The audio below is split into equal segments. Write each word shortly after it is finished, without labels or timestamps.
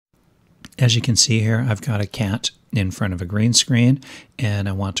As you can see here, I've got a cat in front of a green screen, and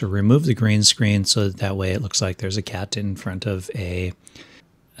I want to remove the green screen so that way it looks like there's a cat in front of a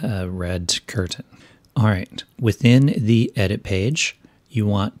red curtain. All right, within the edit page, you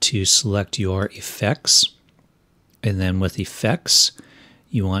want to select your effects, and then with effects,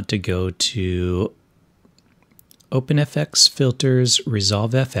 you want to go to OpenFX, Filters,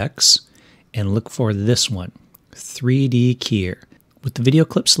 Resolve FX, and look for this one, 3D Keyer. With the video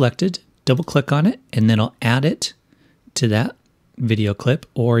clip selected, double click on it, and then I'll add it to that video clip,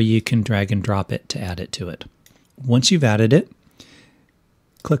 or you can drag and drop it to add it to it. Once you've added it,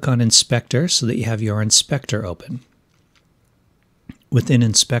 click on Inspector so that you have your inspector open. Within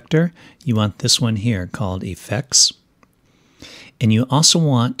Inspector, you want this one here called Effects. And you also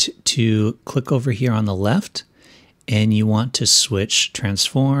want to click over here on the left, and you want to switch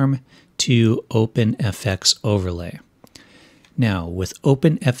Transform to OpenFX Overlay. Now, with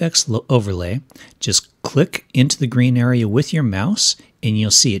OpenFX Overlay, just click into the green area with your mouse, and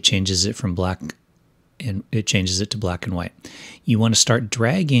you'll see it changes it from black, and it changes it to black and white. You want to start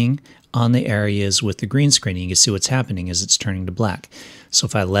dragging on the areas with the green screen. You can see what's happening as it's turning to black. So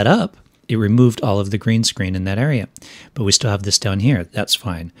if I let up, it removed all of the green screen in that area. But we still have this down here. That's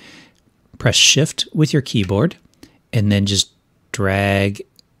fine. Press Shift with your keyboard, and then just drag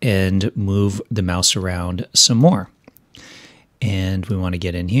and move the mouse around some more. And we want to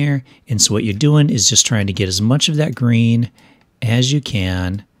get in here. And so what you're doing is just trying to get as much of that green as you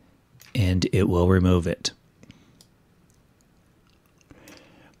can, and it will remove it.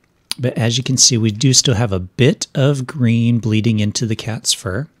 But as you can see, we do still have a bit of green bleeding into the cat's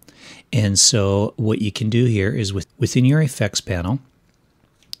fur. And so what you can do here is within your effects panel,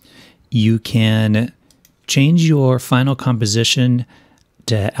 you can change your final composition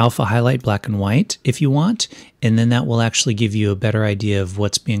to alpha highlight black and white if you want, and then that will actually give you a better idea of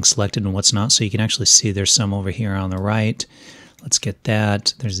what's being selected and what's not. So you can actually see there's some over here on the right. Let's get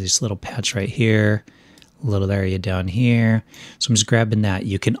that. There's this little patch right here, a little area down here. So I'm just grabbing that.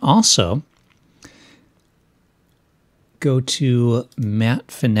 You can also go to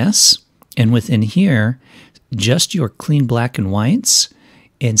Matte Finesse, and within here, just your clean black and whites,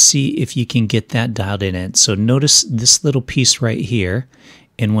 and see if you can get that dialed in. So notice this little piece right here,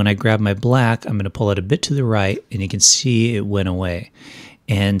 and when I grab my black, I'm going to pull it a bit to the right, and you can see it went away.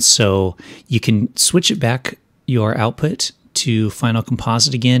 And so you can switch it back, your output, to Final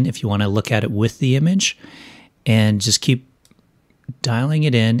Composite again if you want to look at it with the image, and just keep dialing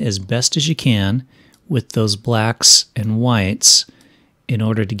it in as best as you can with those blacks and whites in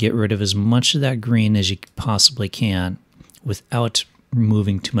order to get rid of as much of that green as you possibly can without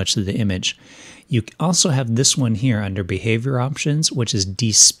removing too much of the image. You also have this one here under Behavior Options, which is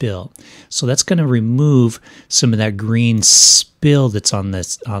Despill. So that's going to remove some of that green spill that's on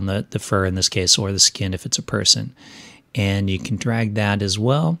the fur in this case, or the skin if it's a person. And you can drag that as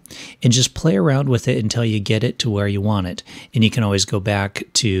well and just play around with it until you get it to where you want it. And you can always go back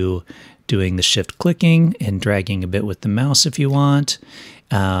to doing the shift clicking and dragging a bit with the mouse if you want,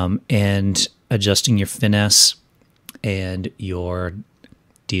 and adjusting your finesse and your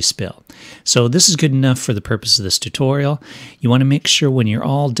despill. So this is good enough for the purpose of this tutorial. You want to make sure when you're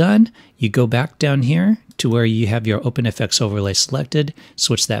all done, you go back down here to where you have your OpenFX overlay selected,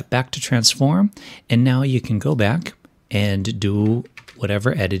 switch that back to transform, and now you can go back and do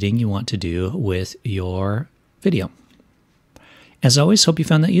whatever editing you want to do with your video. As always, hope you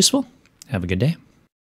found that useful. Have a good day.